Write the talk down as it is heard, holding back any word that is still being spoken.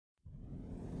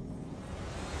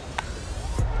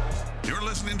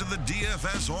listening to the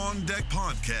DFS On Deck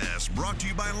podcast, brought to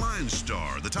you by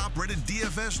LineStar, the top-rated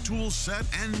DFS tool set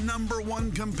and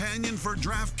 #1 companion for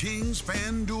DraftKings,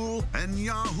 FanDuel, and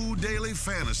Yahoo Daily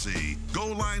Fantasy.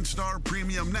 Go LineStar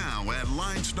Premium now at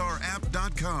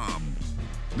LineStarApp.com.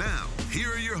 Now,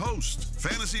 here are your hosts,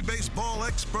 fantasy baseball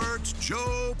experts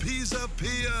Joe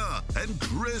Pisapia and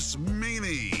Chris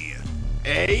Meaney.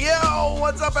 Hey, yo,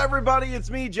 what's up, everybody? It's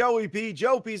me, Joey P,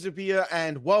 Joe Pisapia,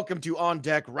 and welcome to On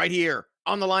Deck right here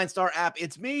on the LineStar app.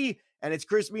 It's me, and it's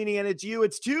Chris Meaney, and it's you.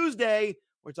 It's Tuesday.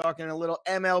 We're talking a little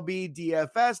MLB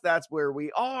DFS. That's where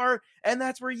we are, and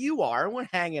that's where you are. We're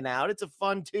hanging out. It's a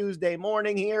fun Tuesday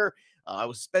morning here.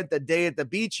 I spent the day at the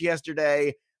beach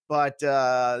yesterday, but,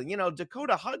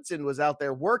 Dakota Hudson was out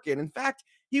there working. In fact,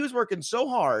 he was working so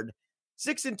hard,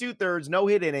 6 2/3,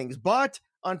 no-hit innings, but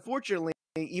unfortunately,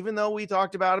 even though we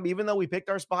talked about him, even though we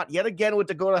picked our spot yet again with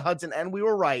Dakota Hudson, and we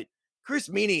were right, Chris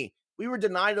Meaney, we were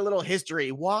denied a little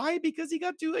history. Why? Because he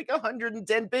got to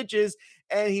 110 pitches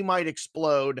and he might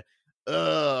explode.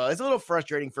 It's a little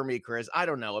frustrating for me, Chris. I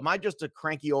don't know. Am I just a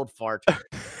cranky old fart?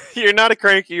 You're not a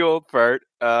cranky old fart.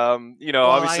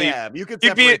 Obviously, I am. You could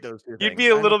separate those two things. You'd be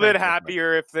a little bit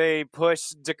happier if they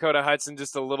pushed Dakota Hudson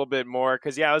just a little bit more.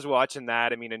 Because, I was watching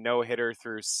that. I mean, a no-hitter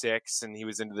through 6, and he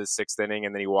was into the 6th inning,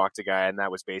 and then he walked a guy, and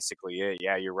that was basically it.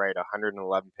 Yeah, you're right,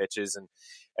 111 pitches, and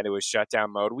it was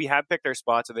shutdown mode. We have picked our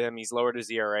spots with him. He's lowered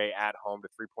his ERA at home to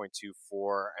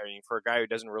 3.24. I mean, for a guy who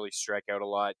doesn't really strike out a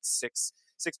lot,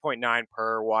 6.9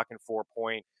 per, walking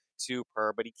 4.2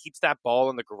 per, but he keeps that ball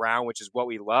on the ground, which is what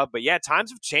we love. But yeah, times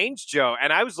have changed, Joe.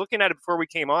 And I was looking at it before we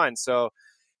came on. So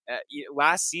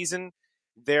last season,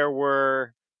 there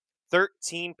were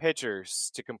 13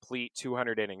 pitchers to complete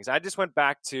 200 innings. I just went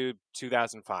back to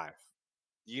 2005.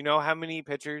 Do you know how many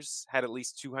pitchers had at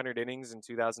least 200 innings in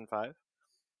 2005?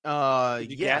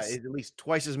 Guess? At least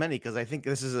twice as many, because I think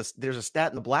there's a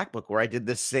stat in the black book where I did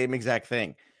this same exact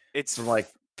thing. It's from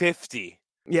 50.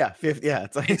 Yeah, 50. Yeah,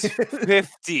 it's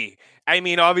 50. I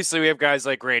mean, obviously, we have guys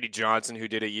like Randy Johnson who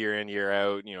did it year in, year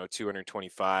out.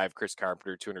 225. Chris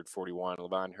Carpenter, 241.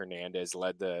 Livan Hernandez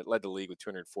led the league with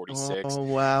 246. Oh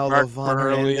wow, Livan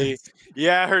Hernandez.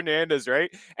 Yeah, Hernandez,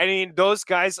 right? I mean, those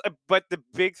guys. But the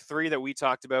big three that we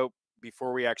talked about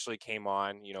before we actually came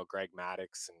on, Greg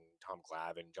Maddux and Tom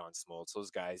Glavine, John Smoltz, those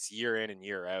guys year in and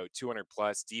year out, 200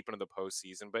 plus, deep into the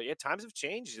postseason. But yeah, times have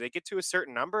changed. They get to a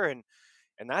certain number and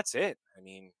that's it. I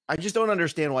mean, I just don't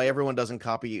understand why everyone doesn't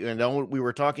copy. And we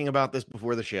were talking about this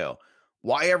before the show.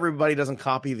 Why everybody doesn't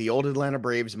copy the old Atlanta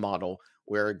Braves model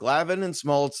where Glavine and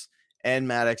Smoltz and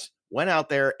Maddux went out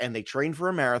there and they trained for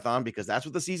a marathon, because that's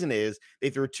what the season is. They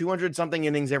threw 200 something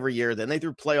innings every year. Then they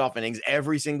threw playoff innings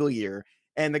every single year.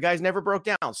 And the guys never broke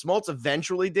down. Smoltz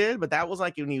eventually did, but that was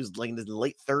like when he was in his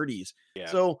late 30s. Yeah.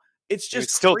 So it's just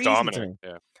still dominant.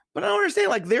 Yeah. But I don't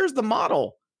understand. There's the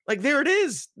model. There it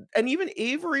is. And even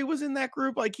Avery was in that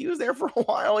group. He was there for a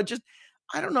while.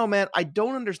 I don't know, man. I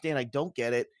don't understand. I don't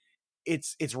get it.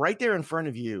 It's right there in front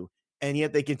of you. And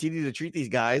yet they continue to treat these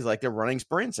guys like they're running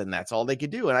sprints, and that's all they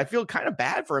could do. And I feel kind of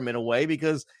bad for him in a way,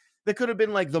 because that could have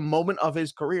been the moment of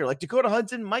his career. Dakota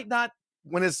Hudson might not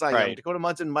win his Cy Young. Right. Dakota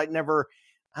Hudson might never,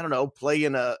 play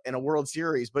in a World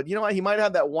Series. But you know what? He might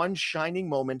have that one shining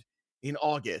moment in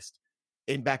August.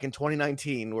 Back in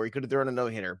 2019, where he could have thrown a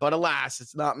no-hitter, but alas,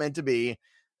 it's not meant to be.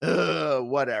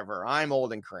 Whatever. I'm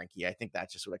old and cranky. I think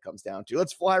that's just what it comes down to.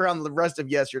 Let's fly around the rest of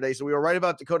yesterday. So we were right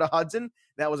about Dakota Hudson.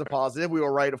 That was a positive. We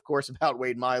were right, of course, about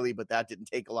Wade Miley, but that didn't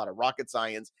take a lot of rocket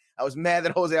science. I was mad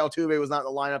that Jose Altuve was not in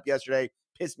the lineup yesterday.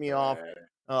 Pissed me off.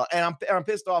 And I'm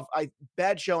pissed off.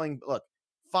 Bad showing. Look,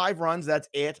 5 runs. That's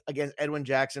it against Edwin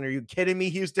Jackson. Are you kidding me,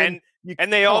 Houston?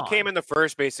 And they all came in the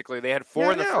first, basically. They had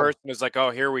 4 in the first, and it was oh,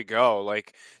 here we go.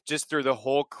 Just through the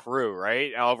whole crew,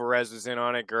 right? Alvarez was in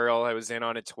on it. Gurriel was in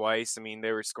on it twice. I mean,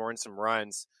 they were scoring some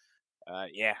runs.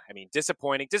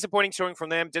 Disappointing showing from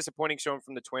them, disappointing showing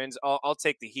from the Twins. I'll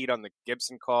take the heat on the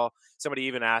Gibson call. Somebody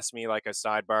even asked me a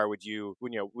sidebar, would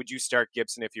you start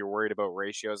Gibson if you're worried about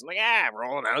ratios? I'm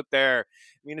rolling out there.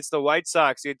 I mean, it's the White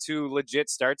Sox. He had 2 legit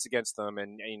starts against them,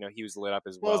 and he was lit up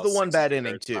as well. Well, it was the one bad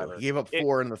inning too. He gave up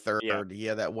 4 in the third.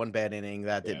 Yeah, that one bad inning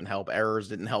that didn't help. Errors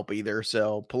didn't help either.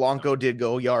 So Polanco did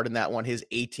go yard in that one. His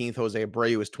 18th. Jose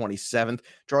Abreu was 27th.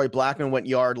 Charlie Blackmon went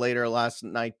yard later last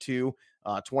night too.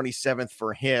 27th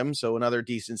for him, so another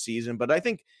decent season. But I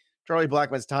think Charlie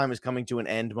Blackmon's time is coming to an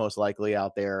end, most likely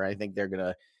out there. I think they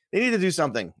need to do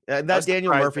something. That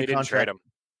Daniel Murphy contract.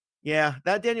 Yeah,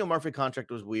 that Daniel Murphy contract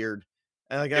was weird.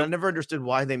 I never understood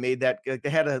why they made that. They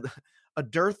had a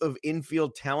dearth of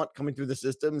infield talent coming through the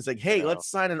system. It's hey, let's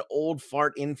sign an old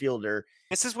fart infielder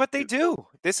This is what they do.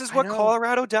 This is I what know.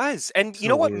 Colorado does. And you So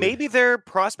know what? weird. Maybe their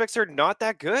prospects are not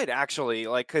that good, actually.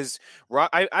 Like, because How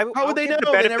would I'll they give the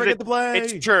know? They benefit never of get to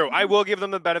it's play. true. I will give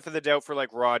them the benefit of the doubt for like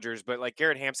Rogers, but like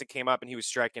Garrett Hampson came up and he was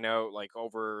striking out like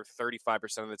over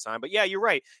 35% of the time. But yeah, you're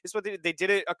right. This is what they did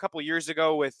it a couple years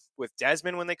ago with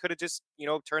Desmond when they could have just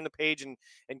turned the page and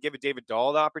give a David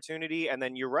Dahl the opportunity. And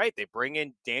then you're right. They bring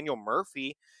in Daniel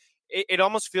Murphy. It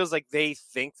almost feels like they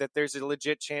think that there's a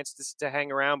legit chance to hang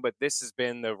around, but this has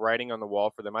been the writing on the wall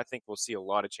for them. I think we'll see a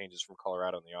lot of changes from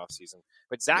Colorado in the offseason.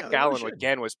 But Yeah, Zach they really Gallen, should.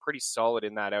 again, was pretty solid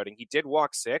in that outing. He did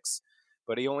walk 6,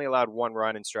 but he only allowed 1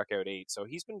 run and struck out 8. So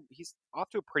he's off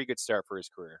to a pretty good start for his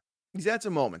career. He's had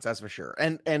some moments, that's for sure.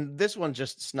 And this one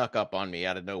just snuck up on me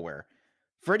out of nowhere.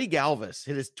 Freddie Galvis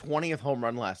hit his 20th home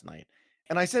run last night.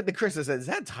 And I said to Chris, I said, is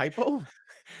that a typo?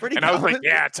 Freddie And I was like, Galvis?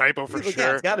 yeah, typo for He's like, sure.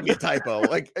 yeah, it's got to be a typo.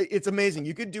 Like, it's amazing.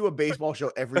 You could do a baseball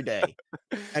show every day,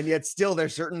 and yet still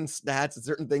there's certain stats and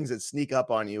certain things that sneak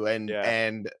up on you. And Yeah.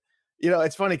 and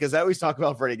it's funny because I always talk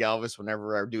about Freddie Galvis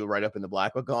whenever I do a write up in the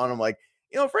Black Book on. I'm like,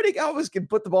 Freddie Galvis can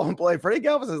put the ball in play. Freddie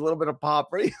Galvis has a little bit of pop.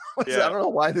 Freddie Galvis, Yeah. I don't know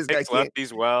why this guy Picks can't.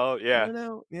 lefties well. I Yeah. don't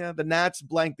know. Yeah, the Nats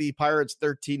blanked the Pirates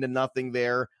 13-0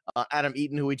 there. Adam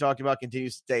Eaton, who we talked about,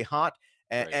 continues to stay hot.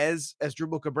 Right. As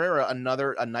Drupal Cabrera,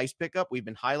 a nice pickup. We've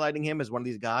been highlighting him as one of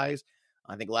these guys.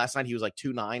 I think last night he was like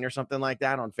 2.9 or something like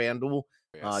that on FanDuel.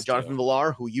 Yeah, Jonathan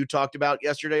Villar, who you talked about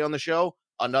yesterday on the show,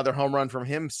 another home run from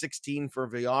him, 16 for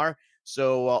Villar.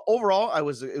 So overall, it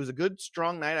was a good,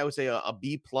 strong night. I would say a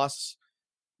B+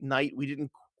 night. We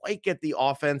didn't quite get the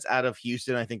offense out of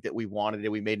Houston. I think that we wanted it.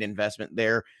 We made an investment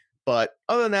there. But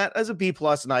other than that, as a B+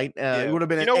 night, it would have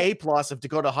been an A+ if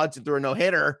Dakota Hudson threw a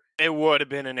no-hitter. It would have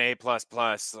been an A++.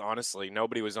 Honestly,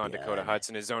 nobody was on Dakota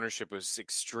Hudson. His ownership was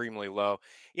extremely low.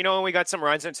 And we got some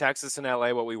runs in Texas and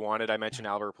LA. What we wanted, I mentioned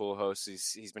Albert Pujols.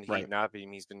 He's been heating up.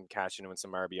 He's been catching him in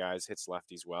some RBIs, hits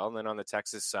lefties well. And then on the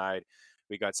Texas side,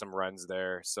 we got some runs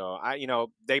there. So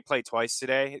they play twice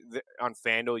today on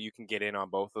FanDuel. You can get in on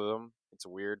both of them. It's a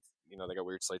weird, they got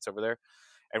weird slates over there.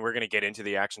 And we're going to get into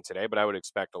the action today, but I would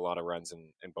expect a lot of runs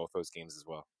in both those games as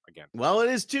well. Again. Well, it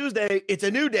is Tuesday. It's a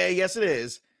new day. Yes, it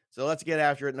is. So let's get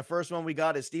after it. And the first one we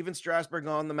got is Steven Strasburg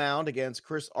on the mound against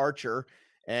Chris Archer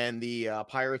and the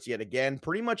Pirates yet again.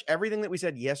 Pretty much everything that we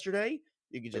said yesterday,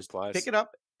 you can just pick it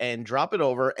up and drop it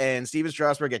over. And Steven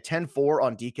Strasburg at 10-4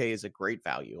 on DK is a great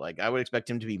value. Like, I would expect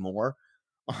him to be more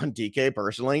on DK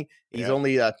personally. He's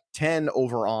only 10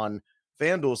 over on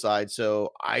FanDuel side.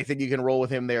 So I think you can roll with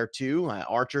him there too.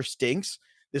 Archer stinks.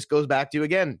 This goes back to,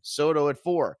 again, Soto at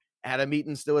 4, Adam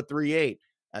Eaton still at 3.8.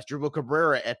 Drupal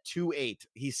Cabrera at 2.8.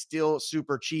 He's still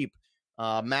super cheap.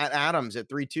 Matt Adams at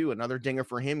 3.2. Another dinger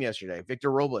for him yesterday.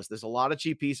 Victor Robles. There's a lot of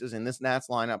cheap pieces in this Nats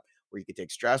lineup where you could take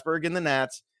Strasburg in the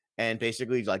Nats and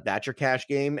basically like that's your cash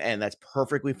game. And that's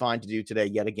perfectly fine to do today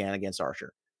yet again against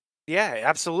Archer. Yeah,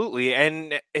 absolutely.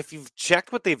 And if you've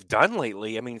checked what they've done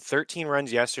lately, 13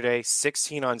 runs yesterday,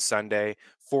 16 on Sunday,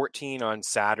 14 on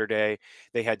Saturday.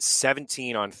 They had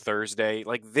 17 on Thursday.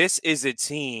 Like, this is a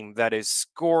team that is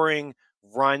scoring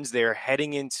runs. They're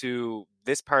heading into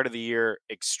this part of the year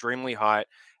extremely hot.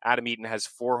 Adam Eaton has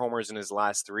 4 homers in his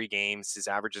last 3 games. His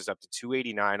average is up to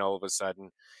 289 all of a sudden.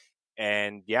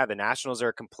 And yeah, the Nationals are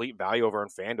a complete value over on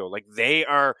FanDuel. Like, they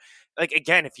are, like,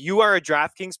 again, if you are a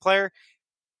DraftKings player,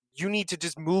 you need to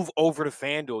just move over to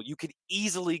FanDuel. You could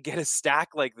easily get a stack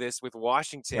like this with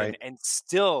Washington and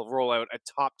still roll out a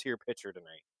top-tier pitcher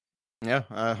tonight. Yeah,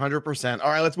 100%. All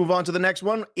right, let's move on to the next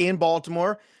one. In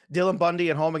Baltimore, Dylan Bundy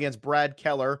at home against Brad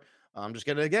Keller. I'm just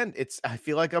going to, again, I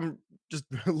feel like I'm just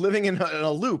living in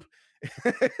a loop.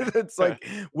 It's like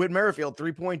Whit Merrifield,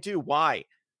 3.2.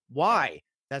 Why?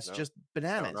 That's just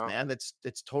bananas, man.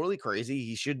 It's totally crazy.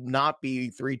 He should not be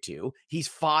 3.2. He's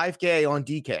 5K on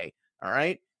DK. All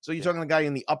right. So you're talking a guy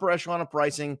in the upper echelon of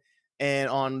pricing, and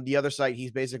on the other side, he's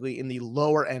basically in the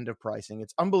lower end of pricing.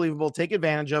 It's unbelievable. Take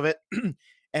advantage of it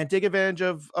and take advantage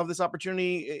of this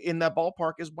opportunity in that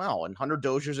ballpark as well. And Hunter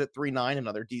Dozier's at 3.9,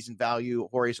 another decent value.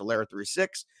 Jorge Soler at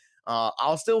 3.6.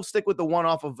 I'll still stick with the one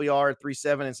off of VR at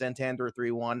 3.7 and Santander at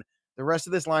 3.1. The rest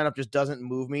of this lineup just doesn't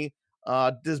move me.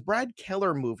 Does Brad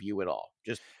Keller move you at all?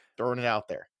 Just throwing it out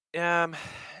there.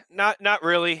 Not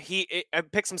really. I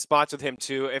picked some spots with him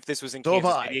too. If this was in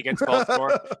Kansas City against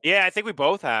Baltimore, yeah, I think we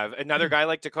both have. Another guy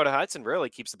like Dakota Hudson really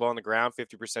keeps the ball on the ground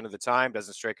 50% of the time.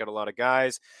 Doesn't strike out a lot of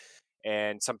guys,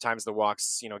 and sometimes the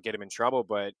walks, get him in trouble.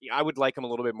 But I would like him a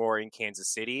little bit more in Kansas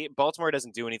City. Baltimore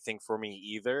doesn't do anything for me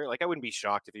either. Like, I wouldn't be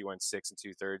shocked if he went 6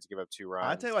 2/3, give up 2 runs.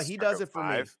 I'll tell you what, he does it for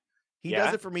me. He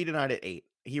does it for me tonight at 8.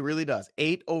 He really does.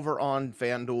 8 over on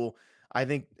FanDuel. I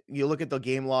think you look at the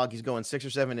game log, he's going 6 or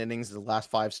 7 innings the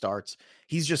last 5 starts.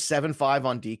 He's just 7.5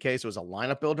 on DK, so as a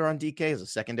lineup builder on DK, as a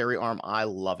secondary arm, I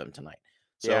love him tonight.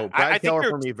 Yeah, So I Brad think Keller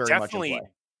you're for me very much in definitely play.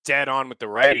 dead on with the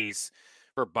righties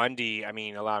for Bundy. I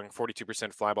mean, allowing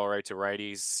 42% fly ball right to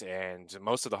righties, and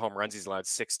most of the home runs he's allowed,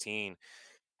 16,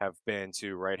 have been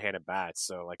to right-handed bats.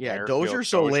 So like Yeah, Merrifield, Dozier, Dozier, and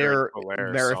Soler,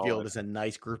 Soler, Merrifield solid is a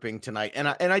nice grouping tonight. And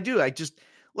I just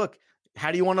look, how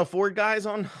do you want to afford guys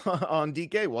on on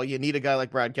DK? Well, you need a guy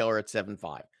like Brad Keller at 7.5. for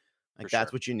Like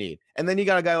that's sure. what you need. And then you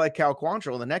got a guy like Cal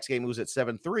Quantrill in the next game who's at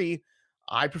 7.3.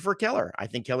 I prefer Keller. I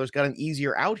think Keller's got an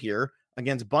easier out here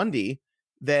against Bundy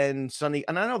than Sonny.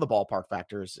 And I know the ballpark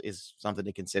factor is something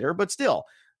to consider, but still,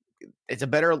 it's a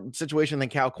better situation than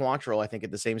Cal Quantrill, I think, at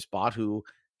the same spot, who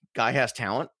guy has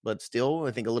talent, but still,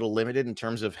 I think a little limited in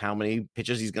terms of how many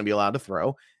pitches he's going to be allowed to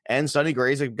throw. And Sonny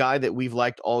Gray is a guy that we've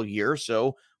liked all year.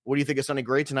 So what do you think of Sonny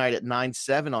Gray tonight at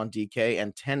 9.7 on DK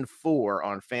and 10.4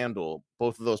 on FanDuel?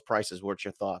 Both of those prices. What's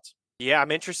your thoughts? Yeah,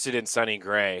 I'm interested in Sonny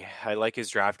Gray. I like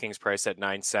his DraftKings price at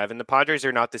 9.7. The Padres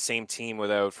are not the same team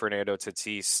without Fernando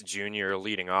Tatis Jr.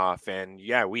 leading off. And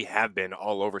yeah, we have been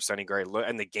all over Sonny Gray.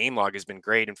 And the game log has been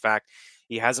great. In fact,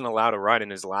 he hasn't allowed a run in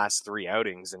his last 3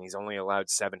 outings, and he's only allowed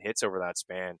 7 hits over that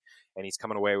span. And he's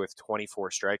coming away with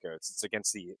 24 strikeouts. That's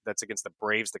against the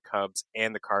Braves, the Cubs,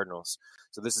 and the Cardinals.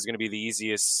 So this is going to be the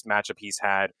easiest matchup he's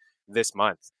had this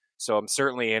month. So I'm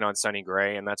certainly in on Sonny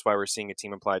Gray, and that's why we're seeing a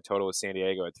team implied total with San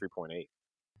Diego at 3.8.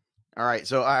 All right.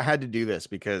 So I had to do this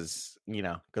because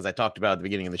I talked about it at the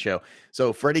beginning of the show.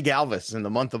 So Freddie Galvis in the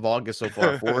month of August so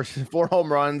far, four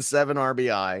home runs, 7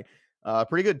 RBI,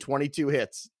 pretty good 22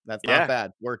 hits. That's not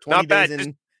bad. We're 20 not days bad. in.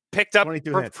 Just picked up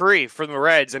for hits. free from the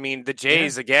Reds. I mean, the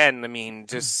Jays, again, I mean,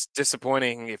 just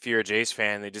disappointing if you're a Jays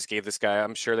fan. They just gave this guy,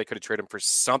 I'm sure they could have traded him for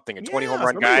something, a 20 home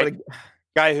run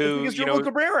guy who,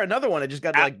 Cabrera, another one that just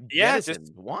got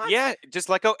jettisoned. Just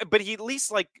like, but he at least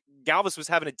like Galvis was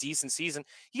having a decent season.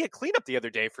 He had cleanup the other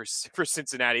day for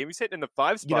Cincinnati. He was hitting in the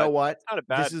 5 spot. You know what? It's not a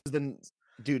bad.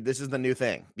 This is the new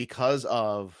thing because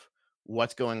of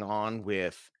what's going on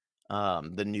with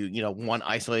the new, one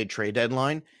isolated trade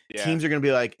deadline. Yeah. Teams are going to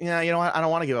be like, yeah, you know what? I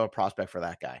don't want to give up a prospect for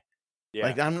that guy. Yeah.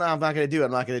 Like I'm not going to do it.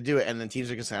 I'm not going to do it. And then teams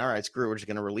are going to say, all right, screw it. We're just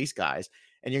going to release guys.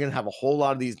 And you're going to have a whole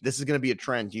lot of these. This is going to be a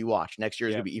trend you watch. Next year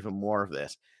is going to be even more of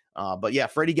this. But yeah,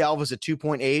 Freddie Galvis at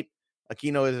 2.8.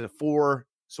 Aquino is at 4.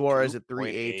 Suarez at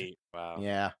 3.8. Wow.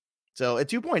 Yeah. So at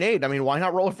 2.8, I mean, why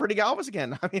not roll a Freddie Galvis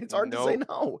again? I mean, it's hard to say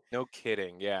no. No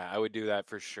kidding. Yeah, I would do that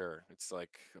for sure. It's like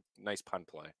a nice pun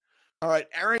play. All right.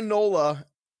 Aaron Nola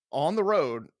on the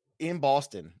road in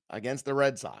Boston against the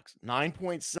Red Sox,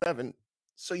 9.7.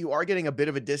 So you are getting a bit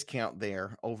of a discount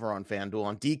there over on FanDuel.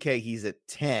 On DK, he's at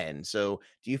 10. So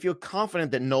do you feel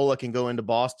confident that Nola can go into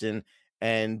Boston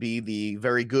and be the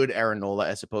very good Aaron Nola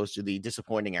as opposed to the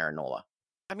disappointing Aaron Nola?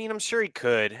 I mean, I'm sure he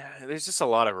could. There's just a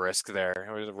lot of risk there.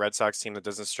 We're the Red Sox team that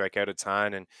doesn't strike out a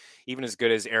ton. And even as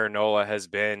good as Aaron Nola has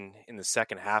been in the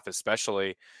second half, especially,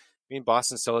 I mean,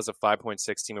 Boston still has a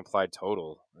 5.6 team implied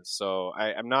total. So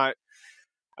I'm not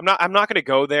going to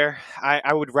go there.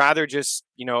 I would rather just,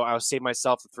 I'll save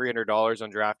myself the $300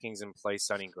 on DraftKings and play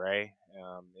Sonny Gray.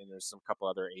 And there's some couple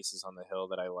other aces on the hill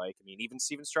that I like. I mean, even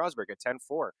Steven Strasburg at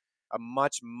 10-4, a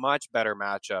much, much better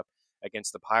matchup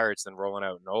against the Pirates than rolling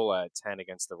out Nola at 10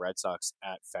 against the Red Sox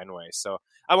at Fenway. So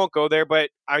I won't go there, but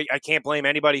I can't blame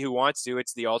anybody who wants to.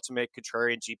 It's the ultimate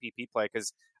contrarian GPP play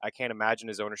because I can't imagine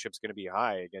his ownership's going to be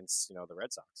high against, the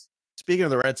Red Sox. Speaking of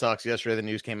the Red Sox, yesterday the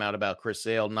news came out about Chris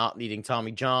Sale not needing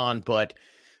Tommy John, but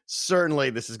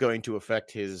certainly this is going to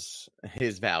affect his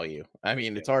value. I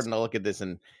mean, it's hard to look at this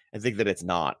and think that it's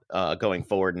not going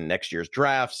forward in next year's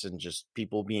drafts and just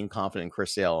people being confident in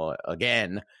Chris Sale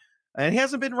again. And he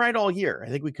hasn't been right all year. I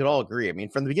think we could all agree. I mean,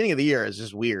 from the beginning of the year, it's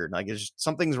just weird. Like, it's just,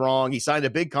 something's wrong. He signed a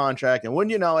big contract, and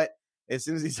wouldn't you know it, as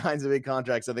soon as he signs a big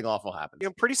contract, something awful happens.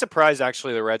 I'm pretty surprised,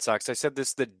 actually, the Red Sox. I said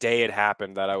this the day it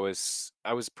happened, that I was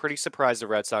pretty surprised the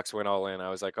Red Sox went all in. I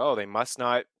was like, oh, they must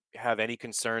not have any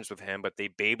concerns with him, but they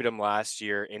babied him last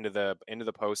year into the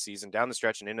postseason, down the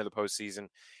stretch and into the postseason,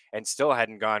 and still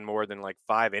hadn't gone more than like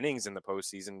 5 innings in the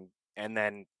postseason. And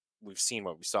then we've seen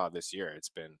what we saw this year. It's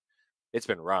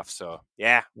been rough. So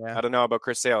yeah, I don't know about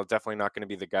Chris Sale. Definitely not going to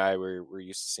be the guy we're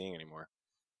used to seeing anymore.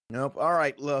 Nope. All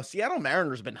right. Look, Seattle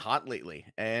Mariners have been hot lately,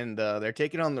 and they're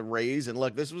taking on the Rays. And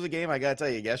look, this was a game I got to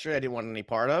tell you yesterday I didn't want any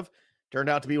part of. Turned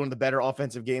out to be one of the better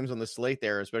offensive games on the slate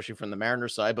there, especially from the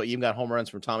Mariners side. But you've got home runs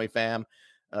from Tommy Pham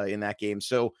in that game.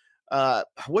 So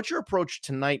what's your approach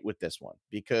tonight with this one?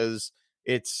 Because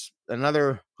it's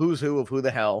another who's who of who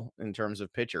the hell in terms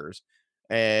of pitchers.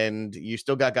 And you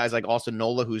still got guys like Austin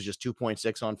Nola, who's just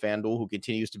 2.6 on FanDuel, who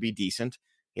continues to be decent.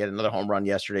 He had another home run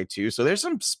yesterday too. So there's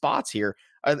some spots here.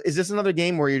 Is this another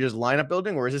game where you're just lineup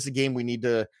building, or is this a game we need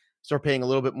to start paying a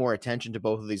little bit more attention to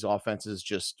both of these offenses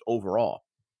just overall?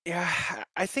 Yeah,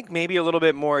 I think maybe a little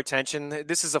bit more attention.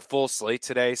 This is a full slate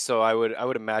today, so I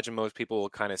would imagine most people will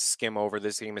kind of skim over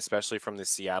this game, especially from the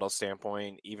Seattle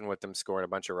standpoint, even with them scoring a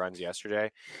bunch of runs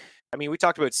yesterday. I mean, we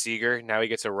talked about Seager. Now he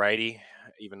gets a righty,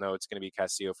 even though it's going to be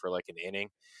Castillo for like an inning.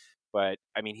 But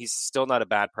I mean, he's still not a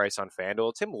bad price on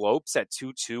FanDuel. Tim Lopes at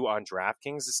 2-2 on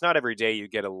DraftKings. It's not every day you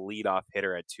get a leadoff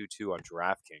hitter at 2-2 on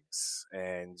DraftKings.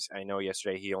 And I know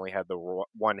yesterday he only had the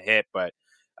one hit, but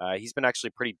he's been actually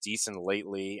pretty decent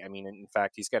lately. I mean, in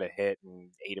fact, he's got a hit in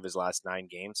 8 of his last 9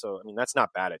 games. So I mean, that's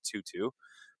not bad at 2-2.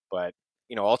 But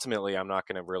ultimately, I'm not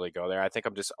going to really go there. I think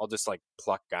I'll just like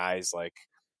pluck guys like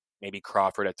maybe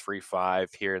Crawford at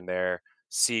 3-5 here and there,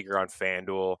 Seager on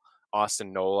FanDuel,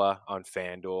 Austin Nola on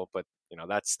FanDuel, but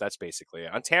that's basically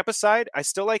it. On Tampa side, I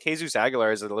still like Jesus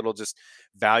Aguilar as a little just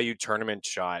value tournament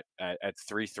shot at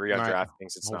 3-3 on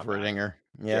DraftKings. It's not for a dinger.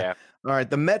 Yeah. All right.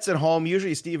 The Mets at home.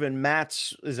 Usually Steven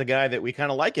Matz is a guy that we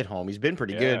kind of like at home. He's been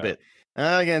pretty good, but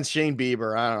against Shane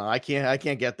Bieber, I don't know. I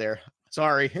can't get there.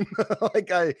 Sorry.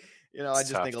 I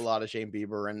just think a lot of Shane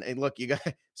Bieber. And look, you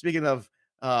guys, speaking of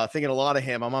thinking a lot of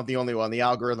him, I'm not the only one. The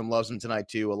algorithm loves him tonight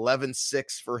too.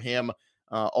 11-6 for him.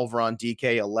 Over on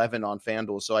DK, 11 on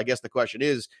FanDuel. So I guess the question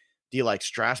is, do you like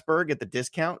Strasburg at the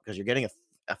discount? Because you're getting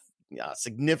a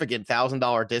significant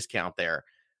 $1,000 discount there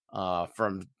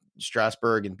from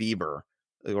Strasburg and Bieber.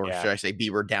 Or should I say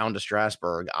Bieber down to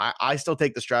Strasburg? I still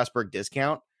take the Strasburg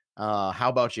discount. How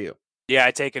about you? Yeah,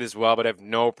 I take it as well, but I have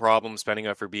no problem spending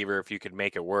up for Bieber if you could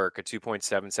make it work. A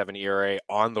 2.77 ERA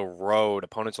on the road.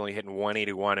 Opponent's only hitting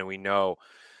 181, and we know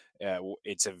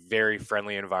it's a very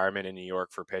friendly environment in New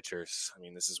York for pitchers. I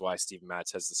mean, this is why Steven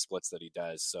Matz has the splits that he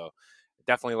does. So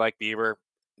definitely like Bieber.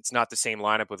 It's not the same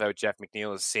lineup without Jeff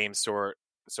McNeil. The same sort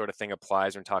of thing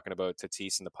applies when talking about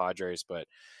Tatis and the Padres, but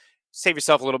save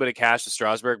yourself a little bit of cash to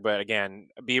Strasburg. But again,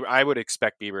 Bieber, I would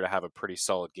expect Bieber to have a pretty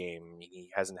solid game.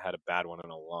 He hasn't had a bad one in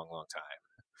a long, long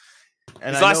time.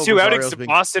 And his last 2 outings to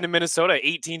Boston and Minnesota,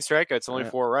 18 strikeouts, only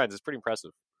 4 runs. It's pretty impressive.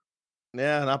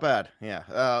 Yeah, not bad.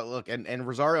 Yeah. Look, and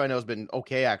Rosario I know has been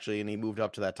okay actually, and he moved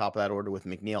up to that top of that order with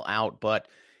McNeil out. But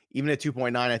even at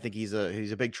 2.9, I think he's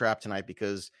a big trap tonight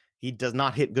because he does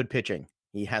not hit good pitching.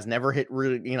 He has never hit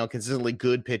really, consistently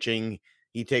good pitching.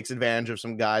 He takes advantage of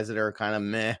some guys that are kind of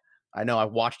meh. I know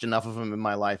I've watched enough of him in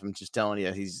my life. I'm just telling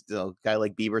you, he's a guy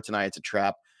like Bieber tonight. It's a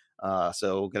trap.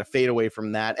 So gonna fade away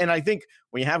from that. And I think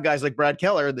when you have guys like Brad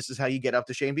Keller, this is how you get up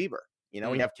to Shane Bieber. You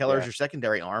have Keller as your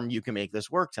secondary arm. You can make this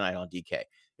work tonight on DK.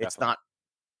 It's not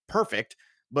perfect,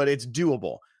 but it's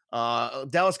doable.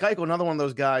 Dallas Keuchel, another one of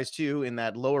those guys too in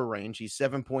that lower range. He's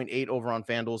 7.8 over on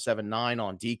FanDuel, 7.9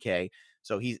 on DK.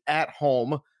 So he's at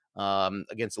home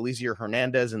against Eliezer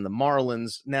Hernandez and the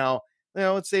Marlins. Now,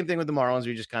 it's the same thing with the Marlins.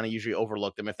 We just kind of usually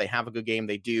overlook them. If they have a good game,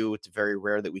 they do. It's very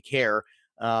rare that we care.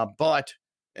 But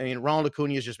I mean, Ronald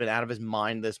Acuna has just been out of his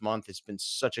mind this month. It's been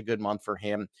such a good month for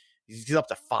him. He's up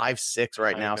to 5.6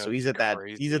 right now. So he's at that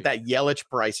Yelich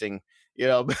pricing,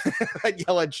 that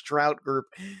Yelich Trout group.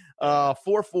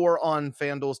 4.4 on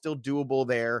FanDuel, still doable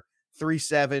there.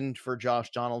 3.7 for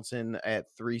Josh Donaldson at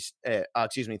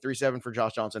 3.7 for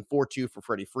Josh Johnson, 4.2 for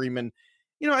Freddie Freeman.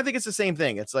 I think it's the same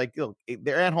thing. It's like,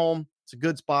 they're at home. It's a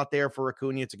good spot there for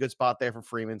Acuna. It's a good spot there for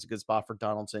Freeman. It's a good spot for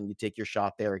Donaldson. You take your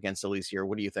shot there against Eliezer.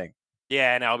 What do you think?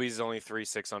 Yeah, and Albies only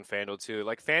 3.6 on FanDuel too.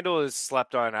 Like FanDuel has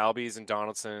slept on Albies and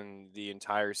Donaldson the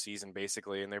entire season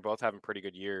basically, and they're both having pretty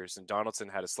good years. And Donaldson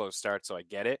had a slow start, so I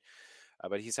get it,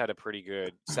 but he's had a pretty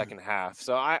good second half.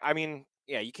 So I mean,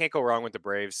 yeah, you can't go wrong with the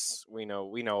Braves. We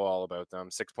know all about them.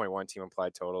 6.1 team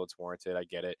implied total. It's warranted. I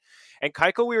get it. And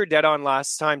Keuchel, we were dead on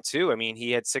last time too. I mean,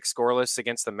 he had 6 scoreless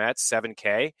against the Mets,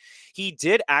 7K. He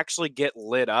did actually get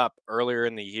lit up earlier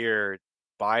in the year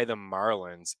by the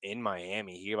Marlins in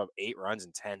Miami. He gave up 8 runs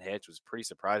and 10 hits. It was pretty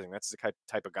surprising. That's the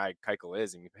type of guy Keuchel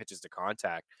is, and he pitches to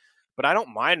contact. But I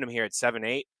don't mind him here at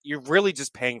 7.8. You're really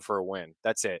just paying for a win.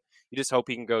 That's it. You just hope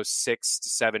he can go 6 to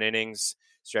 7 innings,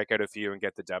 strike out a few, and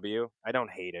get the W. I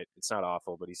don't hate it. It's not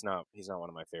awful, but he's not one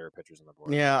of my favorite pitchers on the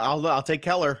board. Yeah, I'll take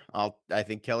Keller. I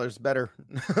think Keller's better.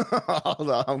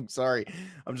 I'm sorry.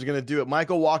 I'm just gonna do it.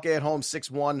 Michael Wacha at home,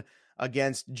 6.1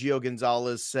 against Gio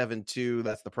Gonzalez, 7.2.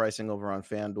 That's the pricing over on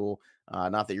FanDuel.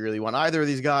 Not that you really want either of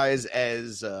these guys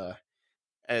as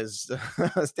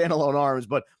standalone arms,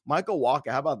 but Michael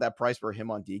Wacha, how about that price for him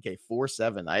on DK?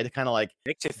 4.7. I had to kind of like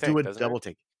do a double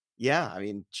take. Yeah, I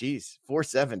mean, geez,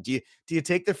 4.7. Do you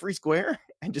take the free square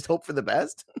and just hope for the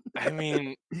best? I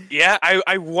mean, yeah,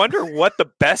 I wonder what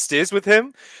the best is with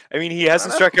him. I mean, he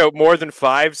hasn't struck out more than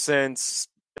 5 since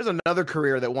There's another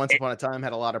career that once upon a time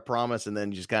had a lot of promise and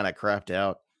then just kind of crapped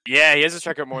out. Yeah, he hasn't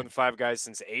struck out more than 5 guys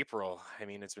since April. I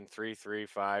mean, it's been 3, 3,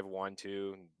 5, 1,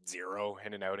 2, 0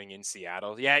 in an outing in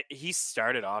Seattle. Yeah, he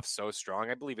started off so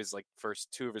strong. I believe his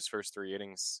two of his first 3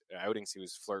 outings, he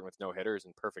was flirting with no hitters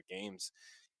and perfect games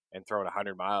and throwing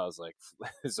 100 miles like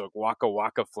it's like waka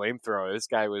waka flamethrower. This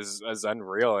guy was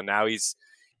unreal, and now he's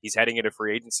heading into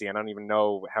free agency. I don't even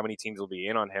know how many teams will be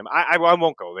in on him. I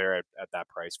won't go there at that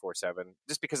price, 4.7,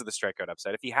 just because of the strikeout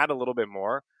upside. If he had a little bit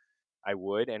more, I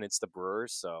would, and it's the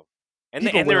Brewers, so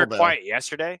they were quiet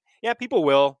yesterday. Yeah, people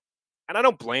will, and I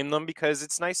don't blame them because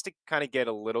it's nice to kind of get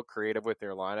a little creative with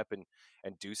their lineup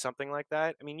and do something like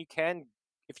that. I mean, you can,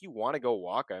 if you want to go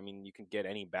Waka, I mean, you can get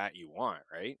any bat you want,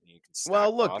 right? You can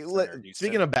stack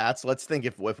speaking of bats, let's think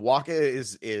if Waka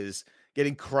is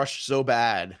getting crushed so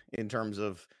bad in terms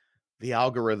of the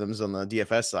algorithms on the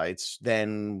DFS sites,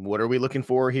 then what are we looking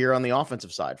for here on the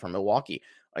offensive side from Milwaukee?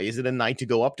 Is it a night to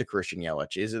go up to Christian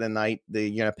Yelich? Is it a night that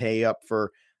you're going to pay up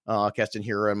for Keston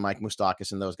Hiura and Mike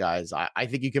Moustakas and those guys? I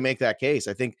think you can make that case.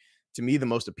 I think, to me, the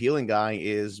most appealing guy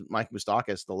is Mike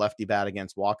Moustakas, the lefty bat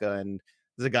against Waka. And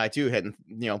there's a guy, too, hitting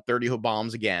 30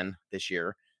 bombs again this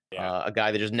year. Yeah. A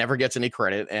guy that just never gets any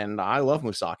credit. And I love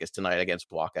Moustakas tonight against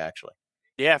Waka, actually.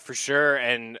 Yeah, for sure.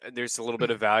 And there's a little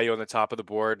bit of value on the top of the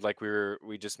board, like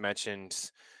we just mentioned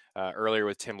earlier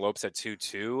with Tim Lopes at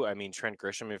 2.2. I mean, Trent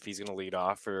Grisham, if he's going to lead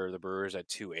off for the Brewers at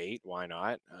 2.8, why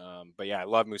not? But yeah, I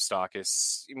love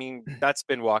Moustakas. I mean, that's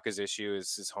been Waka's issue,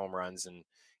 is his home runs and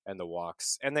the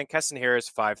walks. And then Keston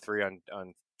Harris 5.3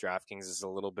 on DraftKings is a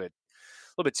little bit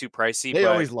too pricey. They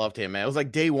always loved him, man. It was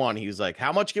like day one. He was like,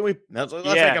 how much can we? Let's make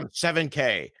him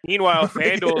 7K. Meanwhile,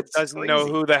 FanDuel doesn't know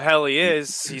who the hell he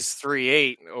is. He's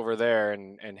 3.8 over there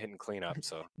and hitting cleanup.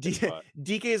 So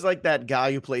DK is like that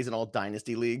guy who plays in all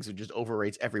dynasty leagues who just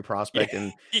overrates every prospect.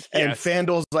 And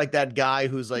FanDuel's like that guy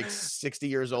who's like 60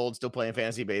 years old, still playing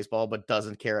fantasy baseball, but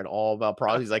doesn't care at all about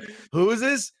pros. He's like, who is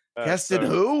this? Keston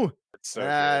who? So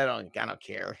I don't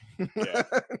care. Yeah.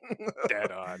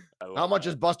 Dead on. How much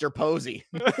is Buster Posey?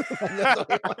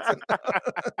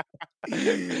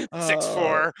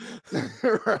 6'4".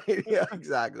 Right. Yeah,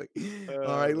 exactly.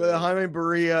 All right. Jaime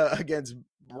Barria against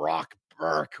Brock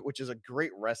Burke, which is a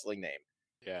great wrestling name.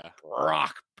 Yeah.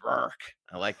 Brock Burke.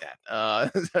 I like that.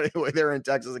 Anyway, they're in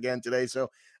Texas again today. So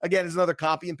again, it's another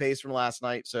copy and paste from last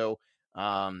night. So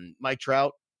Mike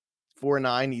Trout,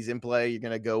 4.9. He's in play. You're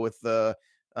going to go with the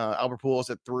Albert Pujols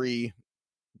at 3,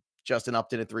 Justin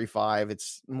Upton at 3.5.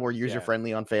 It's more user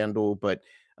friendly on FanDuel, but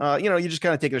you're just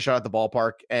kind of taking a shot at the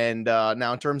ballpark. And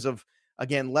now in terms of,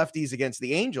 again, lefties against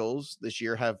the Angels this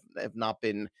year have not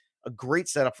been a great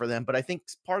setup for them, but I think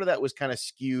part of that was kind of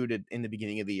skewed in the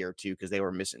beginning of the year too, because they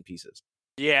were missing pieces.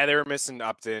 Yeah, they were missing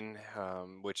Upton,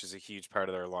 which is a huge part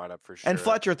of their lineup for sure. And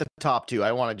Fletcher at the top too.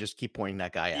 I want to just keep pointing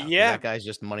that guy out. Yeah, that guy's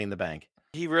just money in the bank.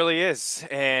 He really is.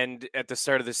 And at the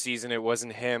start of the season, it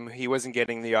wasn't him. He wasn't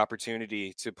getting the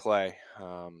opportunity to play.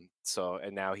 And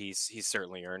now he's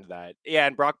certainly earned that. Yeah,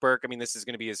 and Brock Burke, I mean, this is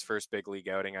going to be his first big league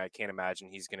outing. I can't imagine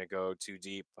he's going to go too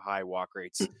deep. High walk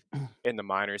rates in the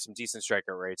minors, some decent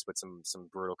strikeout rates, but some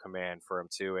brutal command for him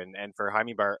too. And for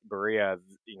Jaime Barria,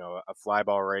 a fly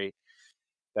ball rate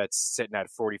that's sitting at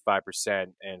 45%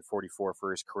 and 44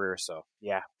 for his career. So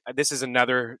yeah, this is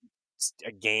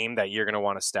a game that you're going to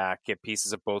want to stack, get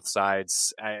pieces of both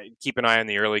sides. Keep an eye on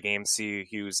the early game, see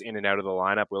who's in and out of the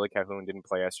lineup. Willie Calhoun didn't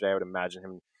play yesterday. I would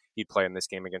imagine he'd play in this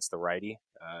game against the righty.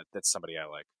 That's somebody I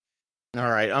like. All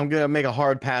right, I'm going to make a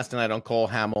hard pass tonight on Cole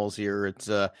Hamels here. It's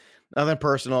nothing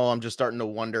personal. I'm just starting to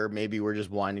wonder, maybe we're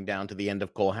just winding down to the end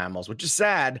of Cole Hamels, which is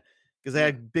sad because I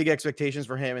had big expectations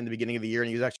for him in the beginning of the year, and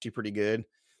he was actually pretty good.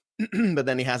 But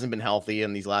then he hasn't been healthy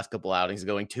in these last couple outings,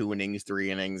 going 2 innings,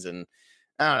 3 innings, and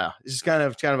I don't know. It's just kind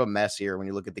of a mess here when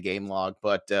you look at the game log.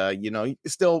 But,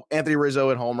 still Anthony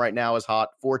Rizzo at home right now is hot.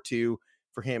 4.2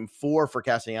 for him, 4 for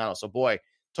Castellanos. So, boy,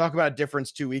 talk about a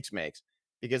difference 2 weeks makes.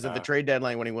 Because at the trade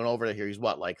deadline, when he went over here, he's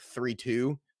like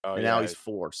 3.2? And now he's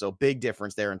 4. So, big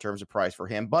difference there in terms of price for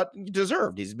him. But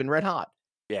deserved. He's been red hot.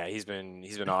 Yeah, he's been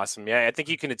awesome. Yeah, I think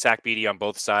you can attack Beatty on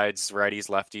both sides, righties,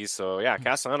 lefties. So, yeah,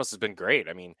 Castellanos has been great.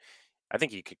 I mean, I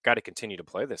think you got to continue to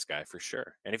play this guy for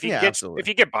sure. And if you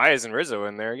get Baez and Rizzo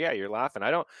in there, yeah, you're laughing.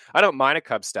 I don't mind a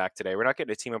Cubs stack today. We're not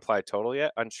getting a team implied total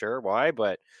yet. Unsure why,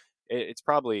 but it's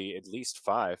probably at least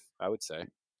 5, I would say.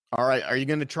 All right, are you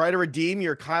going to try to redeem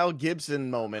your Kyle Gibson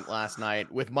moment last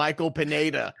night with Michael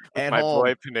Pineda at my home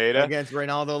boy Pineda against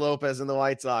Reynaldo Lopez and the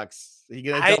White Sox? So you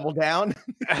gonna I double down?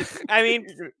 I mean,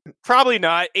 probably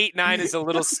not. 8-9 is a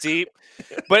little steep,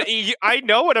 but I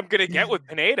know what I'm going to get with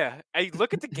Pineda. I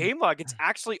look at the game log; it's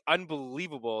actually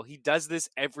unbelievable. He does this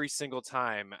every single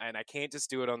time, and I can't just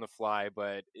do it on the fly.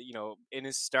 But in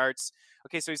his starts,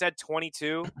 okay, so he's had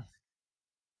 22.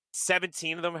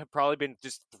 17 of them have probably been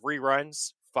just 3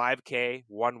 runs, 5K,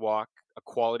 1 walk, a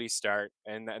quality start,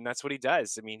 and that's what he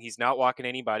does. I mean, he's not walking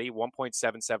anybody.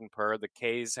 1.77 per. The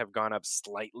Ks have gone up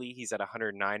slightly. He's at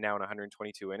 109 now in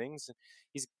 122 innings.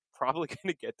 He's probably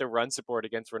going to get the run support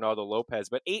against Ronaldo Lopez,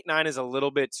 but 8-9 is a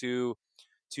little bit too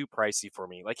pricey for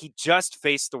me. Like, he just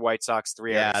faced the White Sox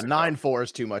 3 Yeah, 9-4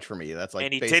 is too much for me. That's like,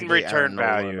 and he didn't return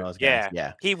value.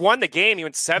 Yeah. He won the game. He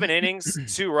went 7 innings,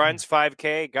 2 runs,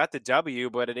 5K, got the W,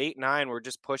 but at 8-9, we're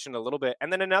just pushing a little bit.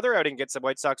 And then another outing against the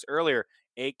White Sox earlier,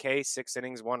 8K, 6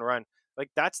 innings, 1 run. Like,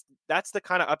 that's the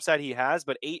kind of upside he has,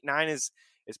 but 8-9 is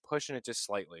pushing it just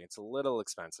slightly. It's a little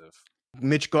expensive.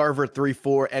 Mitch Garver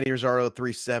 3-4, Eddie Rosario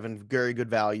 3-7. Very good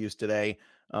values today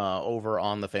over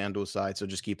on the FanDuel side, so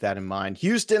just keep that in mind.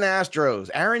 Houston Astros,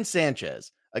 Aaron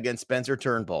Sanchez against Spencer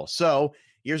Turnbull. So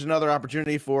here's another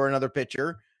opportunity for another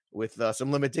pitcher with some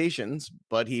limitations,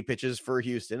 but he pitches for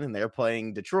Houston, and they're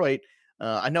playing Detroit.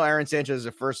 I know Aaron Sanchez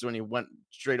at first, when he went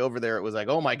straight over there, it was like,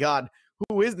 oh my God,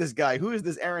 who is this guy? Who is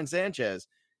this Aaron Sanchez?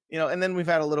 And then we've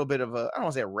had a little bit of I don't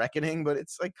want to say a reckoning, but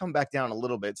it's like come back down a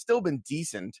little bit. It's still been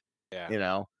decent.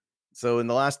 Yeah. So in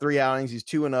the last 3 outings, he's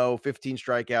 2-0, 15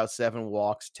 strikeouts, 7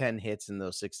 walks, 10 hits in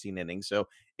those 16 innings. So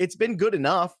it's been good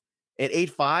enough. At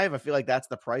 8.5, I feel like that's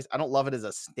the price. I don't love it as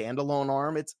a standalone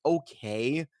arm. It's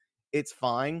okay. It's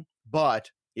fine. But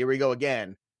here we go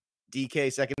again.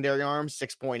 DK secondary arm,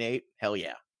 6.8. Hell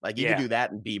yeah. Like, you can do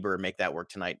that in Bieber and make that work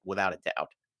tonight without a doubt.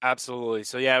 Absolutely.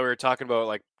 So yeah, we were talking about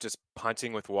like just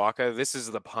punting with Waka. This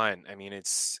is the punt. I mean,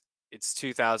 it's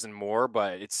 2,000 more,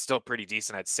 but it's still pretty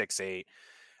decent at 6.8.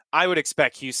 I would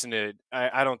expect Houston to.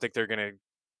 I don't think they're going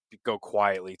to go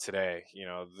quietly today.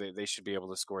 They should be able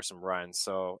to score some runs.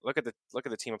 So look at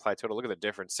the team applied total. Look at the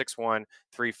difference: 6-1,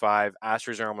 3-5.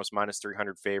 Astros are almost minus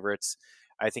 300 favorites.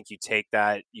 I think you take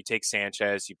that. You take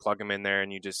Sanchez. You plug him in there,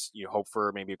 and you hope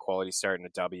for maybe a quality start and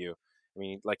a W. I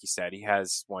mean, like you said, he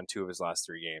has won 2 of his last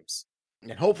 3 games.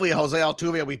 And hopefully Jose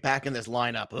Altuve will be back in this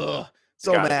lineup. Ugh,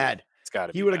 so mad. It's got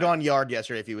to be. He would have gone yard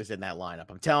yesterday if he was in that lineup.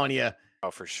 I'm telling you. Oh,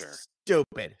 for sure.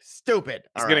 Stupid. He's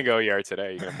going to go yard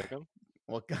today. You going to pick him?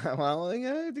 Well,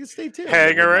 stay tuned.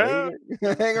 Hang around.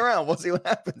 Hang around. We'll see what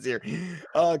happens here.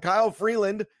 Kyle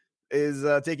Freeland is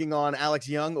taking on Alex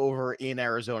Young over in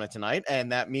Arizona tonight,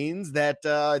 and that means that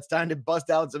it's time to bust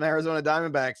out some Arizona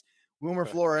Diamondbacks. Wilmer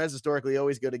Flores, historically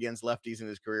always good against lefties in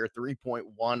his career,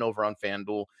 3.1 over on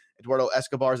FanDuel. Eduardo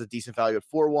Escobar is a decent value at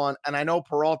 4-1. And I know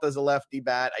Peralta's a lefty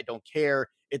bat. I don't care.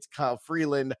 It's Kyle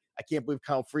Freeland. I can't believe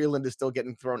Kyle Freeland is still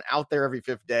getting thrown out there every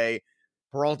 5th day.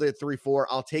 Peralta at 3-4.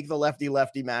 I'll take the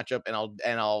lefty-lefty matchup, and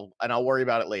I'll worry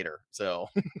about it later. So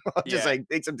I'll just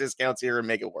take some discounts here and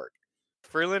make it work.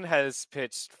 Freeland has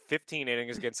pitched 15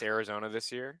 innings against Arizona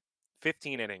this year.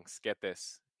 15 innings. Get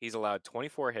this. He's allowed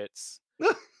 24 hits.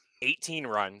 18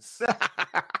 runs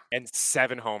and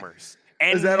 7 homers,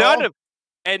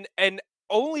 and and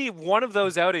only one of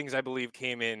those outings, I believe,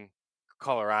 came in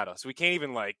Colorado. So we can't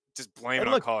even just blame it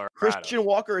on Colorado. Christian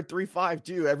Walker at 3.5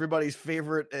 too. Everybody's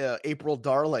favorite April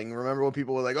darling. Remember when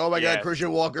people were like, "Oh my God,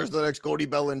 Christian Walker's the next Cody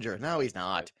Bellinger"? No, he's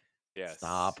not. Yes.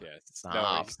 Stop. Yes.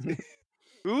 Stop. No,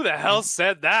 who the hell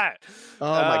said that?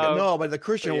 Oh my God, no! But the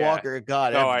Christian Walker,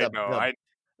 God, no, I know.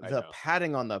 The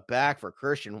patting on the back for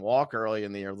Christian Walker early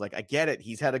in the year, like, I get it.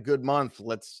 He's had a good month.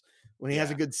 When he has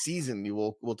a good season,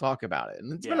 we'll talk about it.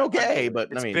 And it's been okay, but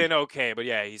it's been okay. But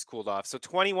yeah, he's cooled off. So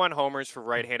 21 homers for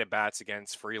right-handed bats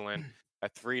against Freeland, a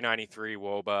 393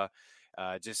 WOBA,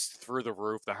 just through the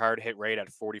roof. The hard hit rate at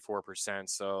 44%.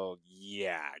 So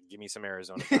yeah, give me some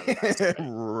Arizona.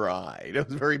 Right. It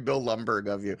was very Bill Lumberg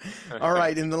of you. All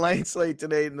right, in the late slate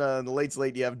today, the late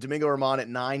slate, you have Domingo Germán at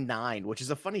 9.9, which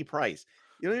is a funny price.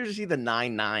 You don't usually see the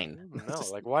 9.9.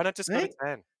 No, why not just go to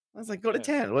 10? I was like, go to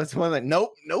 10. What's one like?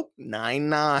 Nope,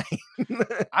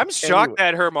 9.9. I'm shocked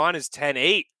that Germán is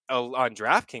 10.8 on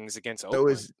DraftKings against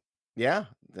Oakland.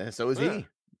 So is he.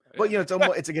 But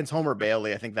it's against Homer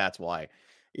Bailey. I think that's why.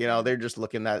 They're just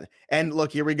looking at. And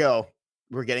look, here we go.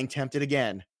 We're getting tempted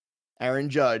again. Aaron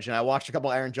Judge, and I watched a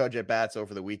couple Aaron Judge at bats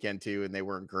over the weekend too, and they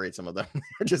weren't great. Some of them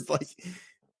are just like.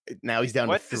 Now he's down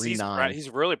to 3.9. He's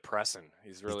really pressing.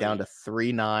 He's down to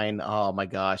 3.9. Oh my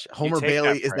gosh. Homer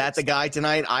Bailey, is that the guy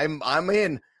tonight? I'm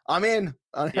in on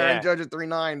Aaron Judge at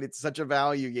 3.9. It's such a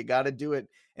value. You got to do it.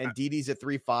 And Didi's at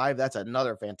 3.5. That's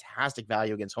another fantastic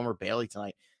value against Homer Bailey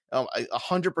tonight.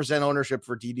 100% ownership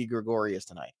for Didi Gregorius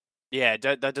tonight. Yeah,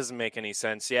 that doesn't make any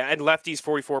sense. Yeah, and lefties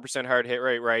 44% hard hit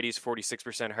rate, righties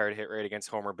 46% hard hit rate against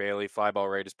Homer Bailey. Fly ball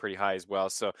rate is pretty high as well.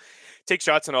 So take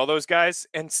shots on all those guys,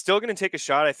 and still going to take a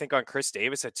shot, I think, on Chris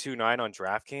Davis at 2.9 on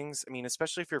DraftKings. I mean,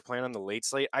 especially if you're playing on the late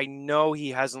slate. I know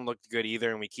he hasn't looked good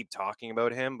either, and we keep talking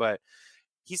about him, but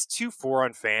he's 2.4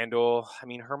 on FanDuel. I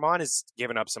mean, Herman has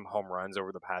given up some home runs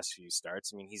over the past few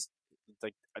starts. I mean, he's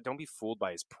like, don't be fooled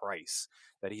by his price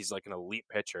that he's like an elite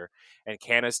pitcher. And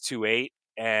Canna's 2.8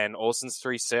 and Olsen's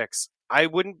 3.6. I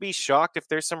wouldn't be shocked if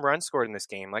there's some runs scored in this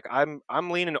game. Like I'm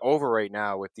leaning over right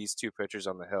now with these two pitchers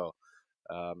on the hill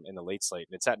in the late slate,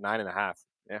 and it's at 9.5.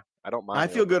 Yeah, I don't mind. I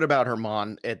feel good about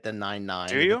Herman at the 9.9.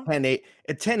 Do you? 10.8.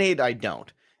 At 10.8, I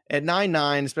don't. At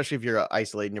 9.9, especially if you're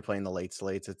isolated and you're playing the late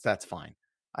slates, that's fine.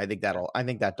 I think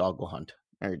that dog will hunt.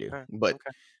 I do. Okay. But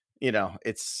you know,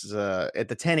 it's at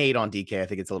the 10.8 on DK, I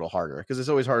think it's a little harder because it's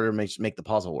always harder to make the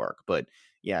puzzle work. But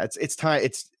yeah, it's time.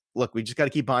 Look, we just got to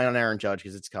keep buying on Aaron Judge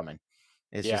because it's coming.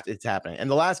 It's happening. And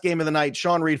the last game of the night,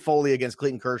 Sean Reed Foley against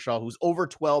Clayton Kershaw, who's over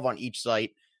 12 on each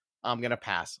site. I'm gonna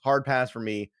pass. Hard pass for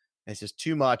me. It's just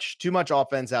too much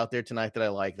offense out there tonight that I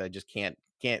like. That I just can't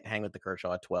hang with the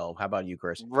Kershaw at 12. How about you,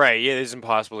 Chris? Right. Yeah, it's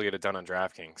impossible to get it done on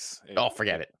DraftKings.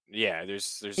 Forget it. Yeah,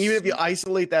 there's even if you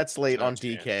isolate that slate on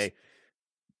DK, chance.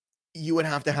 You would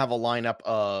have to have a lineup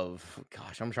of,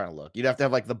 gosh, I'm trying to look. You'd have to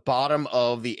have like the bottom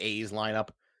of the A's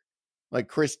lineup, like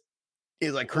Chris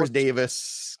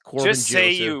Davis, Corbin just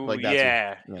say Joseph.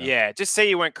 Just say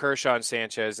you went Kershaw and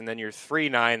Sanchez, and then you're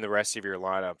 3.9 the rest of your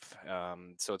lineup.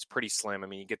 So it's pretty slim. I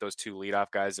mean, you get those two leadoff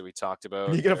guys that we talked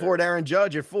about. You can afford Aaron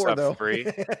Judge at 4, though. 3.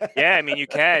 Yeah, I mean, you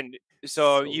can.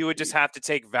 So you would just have to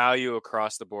take value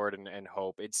across the board and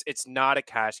hope. It's not a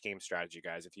cash game strategy,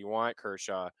 guys. If you want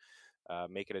Kershaw,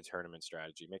 make it a tournament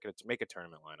strategy. Make a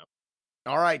tournament lineup.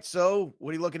 All right. So what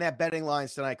are you looking at betting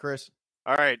lines tonight, Chris?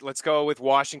 All right, let's go with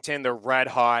Washington. They're red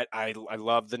hot. I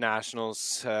love the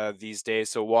Nationals these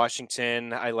days. So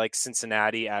Washington, I like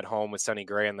Cincinnati at home with Sonny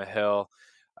Gray on the hill.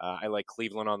 I like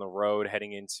Cleveland on the road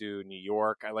heading into New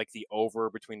York. I like the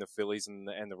over between the Phillies and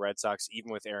the Red Sox.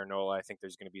 Even with Aaron Nola, I think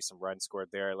there's going to be some runs scored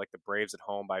there. I like the Braves at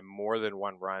home by more than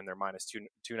one run. They're minus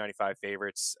 295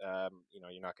 favorites.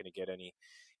 You're not going to get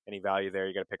any value there.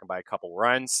 You got to pick them by a couple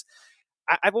runs.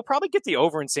 I will probably get the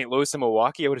over in St. Louis and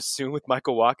Milwaukee, I would assume, with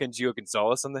Michael Wacha and Gio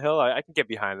Gonzalez on the hill. I can get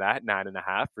behind that,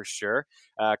 9.5 for sure.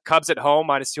 Cubs at home,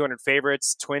 minus 200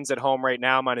 favorites. Twins at home right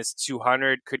now, minus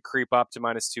 200. Could creep up to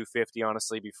minus 250,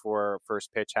 honestly, before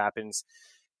first pitch happens.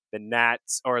 The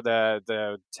Nats or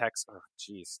the Tex. Oh,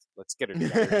 geez. Let's get it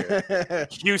together.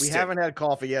 Houston. We haven't had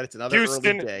coffee yet. It's another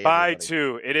Houston early day. By everybody.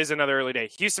 2. It is another early day.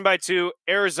 Houston by 2.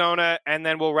 Arizona, and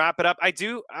then we'll wrap it up. I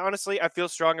feel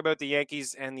strong about the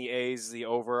Yankees and the A's. The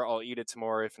over. I'll eat it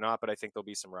tomorrow if not, but I think there'll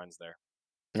be some runs there.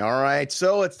 All right.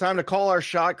 So it's time to call our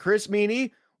shot. Chris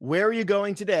Meaney, where are you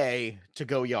going today to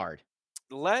go yard?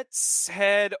 Let's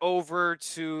head over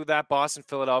to that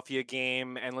Boston-Philadelphia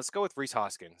game, and let's go with Rhys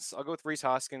Hoskins. I'll go with Rhys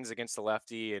Hoskins against the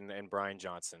lefty and Brian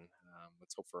Johnson.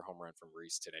 Let's hope for a home run from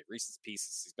Rhys today. Rhys's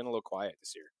pieces. He's been a little quiet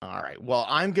this year. All right. Well,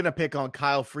 I'm going to pick on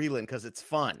Kyle Freeland because it's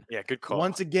fun. Yeah, good call.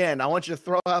 Once again, I want you to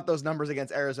throw out those numbers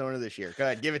against Arizona this year. Go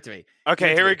ahead. Give it to me.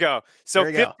 Okay, here we go. So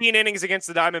 15 innings against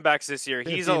the Diamondbacks this year.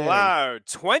 He's allowed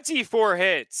 24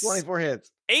 hits. 24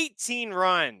 hits. 18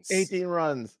 runs. 18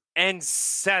 runs. And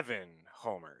 7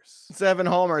 homers. 7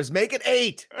 homers. Make it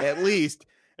 8 at least.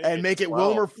 And make it 12.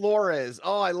 Wilmer Flores.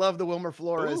 Oh, I love the Wilmer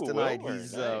Flores tonight. Wilmer,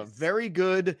 He's nice. very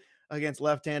good against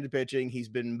left-handed pitching. He's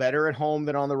been better at home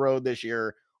than on the road this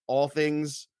year. All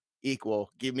things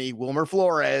equal, give me Wilmer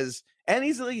Flores. And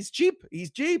he's cheap.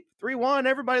 He's cheap. 3-1.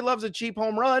 Everybody loves a cheap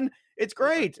home run. It's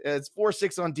great. It's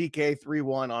 4-6 on DK,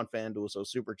 3-1 on FanDuel. So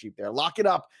super cheap there. Lock it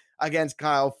up against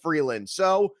Kyle Freeland.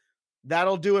 So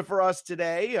that'll do it for us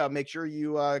today. Make sure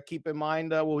you keep in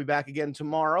mind we'll be back again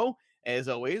tomorrow, as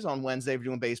always, on Wednesday for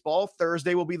doing baseball.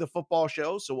 Thursday will be the football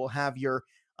show. So we'll have your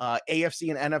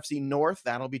AFC and NFC North.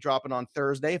 That'll be dropping on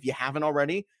Thursday. If you haven't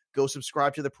already, go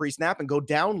subscribe to the Pre-Snap and go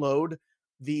download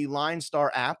the LineStar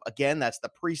app. Again, that's the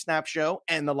Pre-Snap show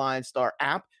and the LineStar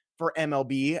app for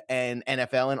MLB and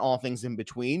NFL and all things in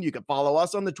between. You can follow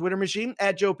us on the Twitter machine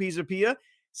at Joe Pisapia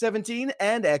 17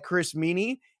 and at Chris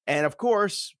Meaney. And of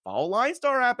course, follow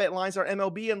LineStar app at LineStar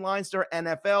MLB and LineStar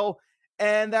NFL.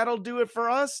 And that'll do it for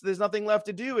us. There's nothing left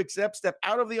to do except step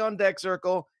out of the on-deck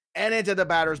circle and into the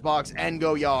batter's box and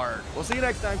go yard. We'll see you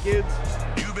next time, kids.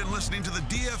 You've been listening to the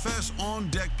DFS On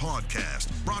Deck podcast,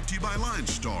 brought to you by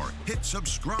LineStar. Hit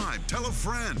subscribe, tell a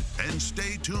friend, and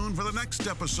stay tuned for the next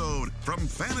episode from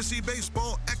fantasy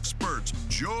baseball experts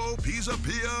Joe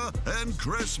Pisapia and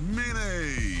Chris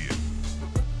Meaney.